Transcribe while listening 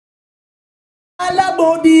All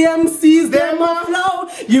about the MCs, them a flow.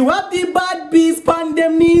 You have the bad beats, pan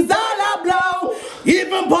them knees all a blow.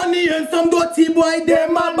 Even Bunny and some dirty boy,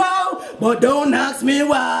 them a bow. But don't ask me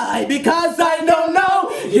why, because I don't know.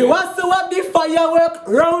 You also have the firework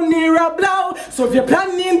round here a blow. So if you're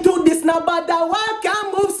planning to this, now bad walk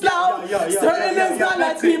and move slow. Certain things not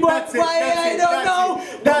like me, but why I don't know.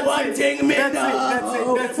 But one thing me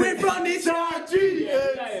know, we from the church.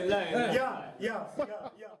 Yeah.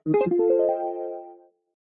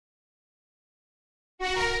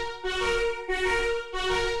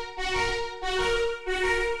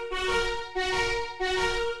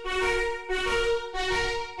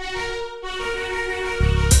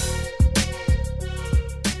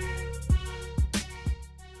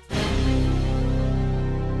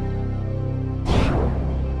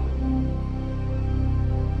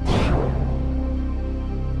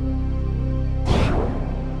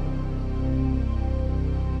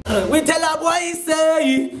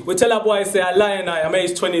 We tell a boy say a lion I'm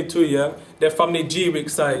age 22, yeah. They're from the G-Wick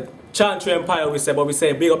side. Chantry Empire we say, but we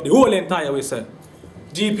say big up the whole entire we say.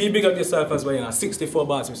 GP, big up yourself as well, you know. 64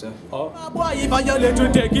 bars we say. Oh. Boy, if I let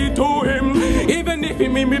you take it to him, even if he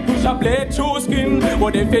make me push a blade through skin,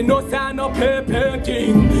 but if he no sign up play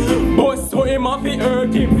king, but so him off he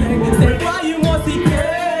hurt him. Say why you must be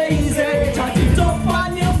crazy? Chat it up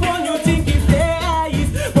on your phone, you think it's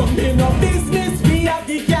days, but me no business, we have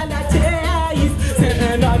the canaries. Say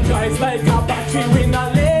energize like a battery when I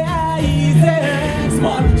lazy.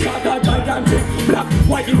 Small, shagger, gigantic, black,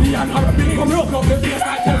 white, Indian, Arabic, come rock up the face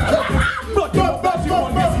like a but you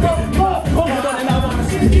want this, come on and I wanna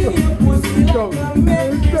see you pussy like a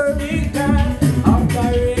make you speak girl. After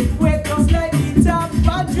it, wake up like the top of a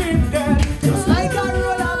drip girl. Just like a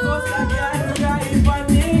roller coaster, girl, drive on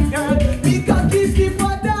it, girl. Because this is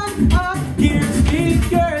for them, give speed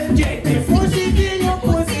girl. Get the pussy in your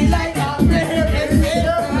pussy like a baby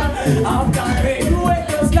girl. After it,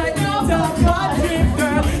 wake up like the top of a drip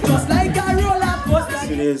girl. Just like a roller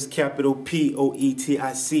coaster. It is capital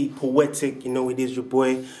Poetic, poetic, you know it is your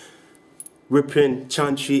boy. Ripping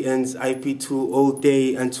Chantry ends IP2 all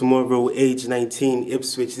day and tomorrow age 19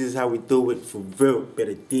 Ipswich. This is how we do it for real.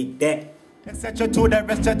 Better dig that. Etc. to the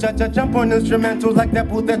rest, jump on instrumentals like that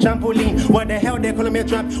pull the trampoline. What the hell they calling me a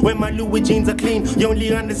trap when my Louis jeans are clean? You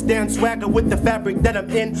only understand swagger with the fabric that I'm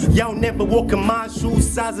in. Y'all never walk in my shoes,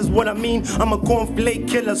 size is what I mean. I'm a cornflake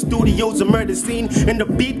killer, studios a murder scene. And the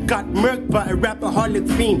beat got murked by a rapper harlot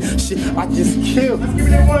fiend. Shit, I just killed. Let's give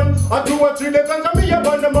it 1 or 2 or 3, they can't me up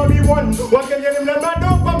on the mommy one. What can you name them not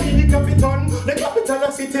over me, the capitan. The capital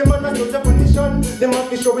of city man, that's not definition. Them have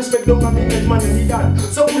to show respect, don't have me head man in the done.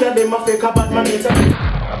 So all of them are fake. Bad man,